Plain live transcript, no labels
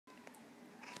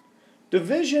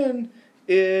Division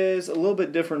is a little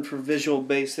bit different for Visual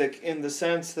Basic in the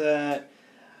sense that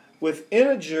with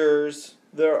integers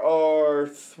there are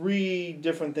three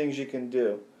different things you can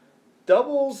do.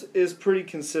 Doubles is pretty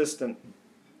consistent.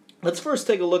 Let's first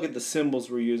take a look at the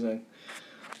symbols we're using.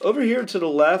 Over here to the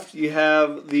left you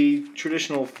have the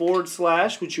traditional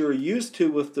 /, which you're used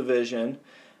to with division,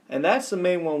 and that's the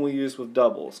main one we use with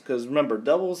doubles, because remember,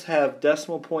 doubles have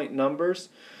decimal point numbers,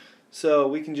 so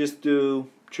we can just do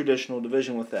traditional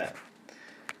division with that.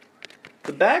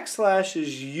 The /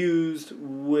 is used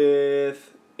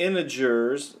with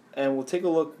integers, and we'll take a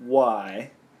look why.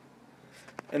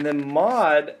 And then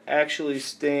mod actually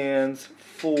stands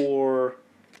for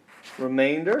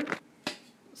remainder.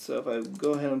 So if I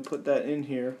go ahead and put that in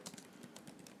here,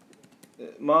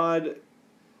 mod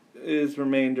is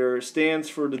remainder, stands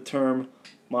for the term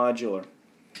modular.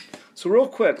 So real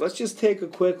quick, let's just take a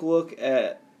quick look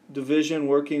at division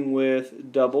working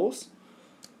with doubles.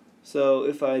 So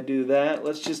if I do that,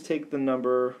 let's just take the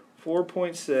number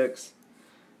 4.6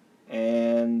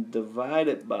 and divide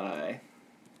it by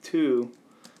 2.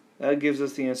 That gives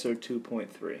us the answer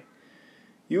 2.3.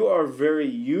 You are very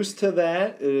used to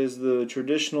that. It is the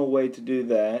traditional way to do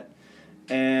that.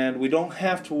 And we don't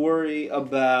have to worry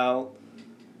about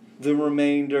the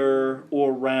remainder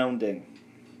or rounding.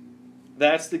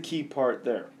 That's the key part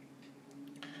there.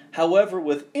 However,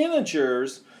 with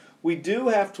integers, we do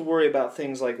have to worry about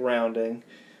things like rounding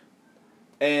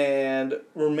and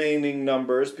remaining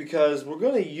numbers, because we're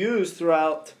going to use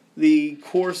throughout the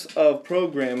course of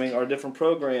programming our different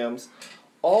programs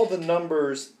all the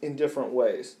numbers in different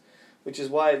ways, which is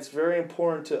why it's very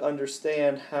important to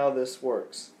understand how this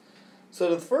works. So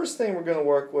the first thing we're going to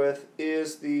work with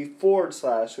is the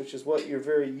 /, which is what you're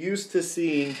very used to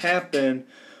seeing happen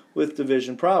with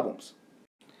division problems.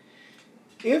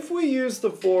 If we use the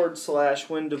 /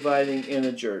 when dividing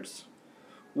integers,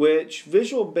 which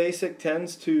Visual Basic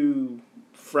tends to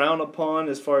frown upon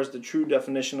as far as the true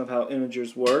definition of how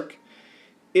integers work,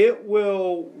 it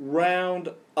will round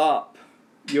up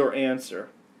your answer.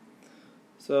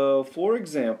 So for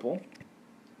example,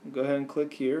 go ahead and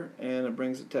click here and it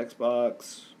brings a text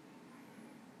box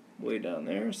way down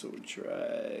there, so we'll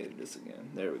try this again.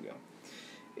 There we go.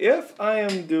 If I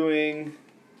am doing,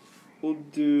 we'll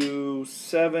do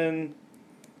 7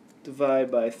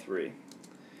 divided by 3.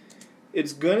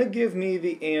 It's going to give me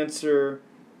the answer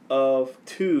of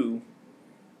 2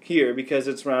 here because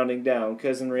it's rounding down,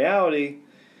 because in reality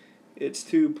it's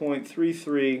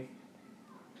 2.33,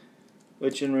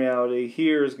 which in reality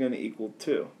here is going to equal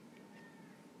 2.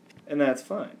 And that's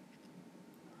fine.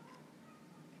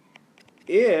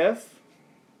 If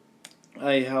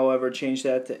I, however, change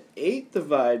that to 8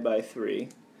 divided by 3,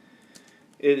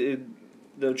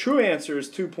 the true answer is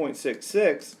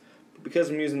 2.66, but because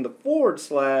I'm using the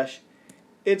 /,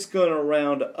 it's going to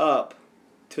round up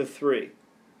to 3.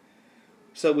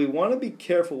 So we want to be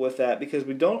careful with that, because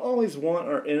we don't always want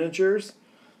our integers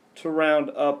to round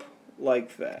up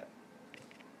like that.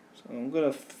 So I'm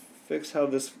going to fix how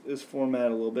this is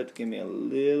formatted a little bit to give me a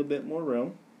little bit more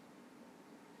room.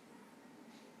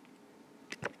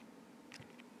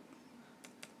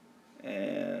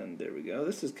 And there we go.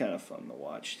 This is kind of fun to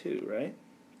watch too, right?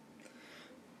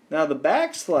 Now the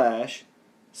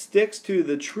 / sticks to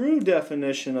the true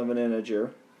definition of an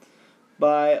integer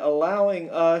by allowing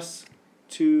us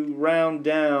to round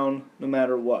down no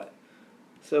matter what.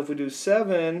 So if we do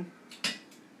 7,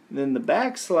 then the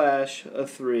 / of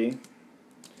 3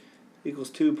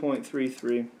 equals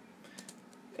 2.33,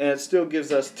 and it still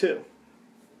gives us 2.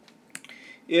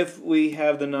 If we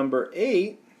have the number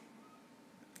 8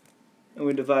 and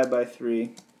we divide by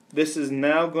 3, this is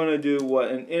now going to do what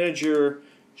an integer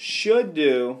should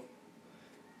do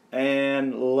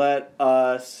and let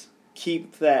us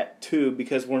keep that 2,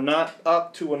 because we're not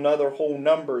up to another whole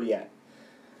number yet,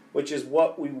 which is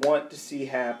what we want to see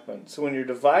happen. So when you're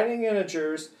dividing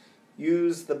integers,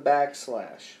 use the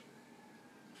 /.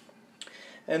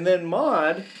 And then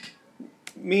mod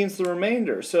means the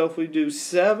remainder. So if we do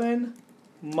 7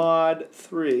 mod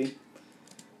 3,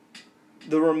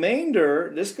 the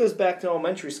remainder, this goes back to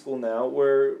elementary school now,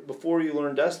 where before you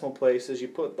learn decimal places, you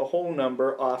put the whole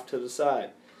number off to the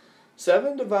side.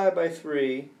 7 divided by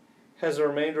 3 has a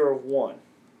remainder of 1.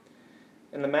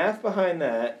 And the math behind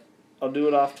that, I'll do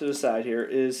it off to the side here,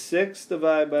 is 6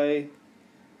 divided by,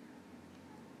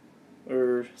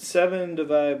 or 7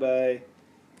 divided by,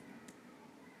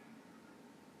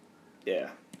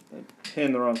 yeah, I'm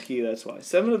hitting the wrong key, that's why.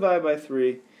 7 divided by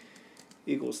 3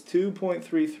 equals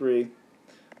 2.33.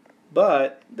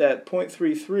 But that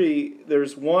 0.33,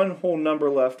 there's one whole number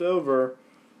left over,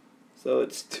 so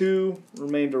it's 2,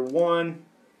 remainder 1,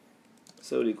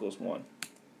 so it equals 1.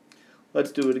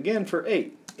 Let's do it again for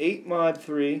 8. 8 mod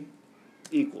 3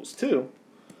 equals 2.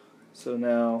 So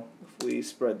now, if we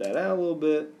spread that out a little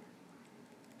bit,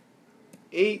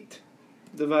 8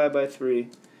 divided by 3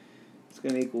 is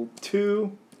going to equal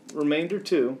 2, remainder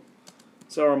 2.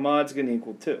 So our mod's going to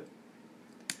equal 2.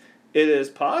 It is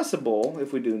possible,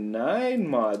 if we do 9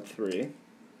 mod 3,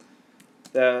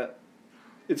 that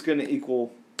it's going to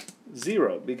equal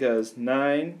 0, because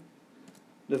 9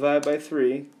 divided by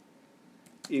 3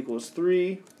 equals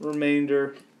 3,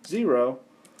 remainder 0.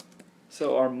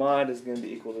 So our mod is going to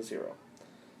be equal to 0.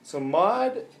 So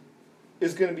mod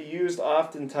is going to be used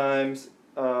oftentimes,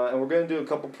 and we're going to do a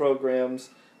couple programs,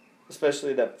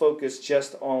 especially that focus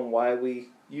just on why we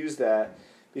use that,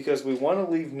 because we want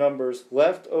to leave numbers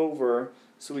left over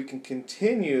so we can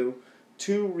continue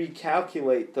to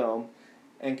recalculate them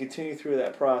and continue through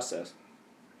that process.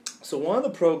 So one of the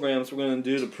programs we're going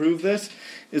to do to prove this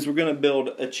is we're going to build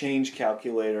a change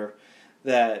calculator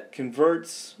that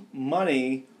converts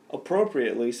money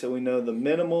appropriately, so we know the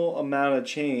minimal amount of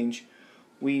change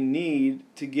we need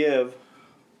to give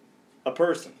a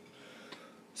person.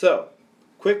 So,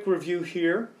 quick review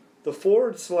here. The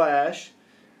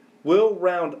 / will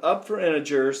round up for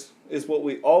integers is what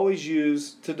we always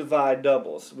use to divide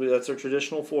doubles. That's our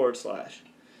traditional /.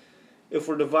 If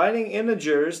we're dividing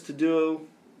integers to do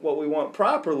what we want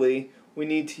properly, we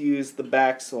need to use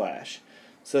the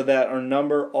 / so that our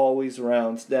number always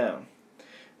rounds down.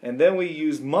 And then we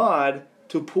use mod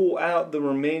to pull out the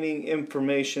remaining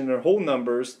information or whole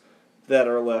numbers that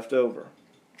are left over.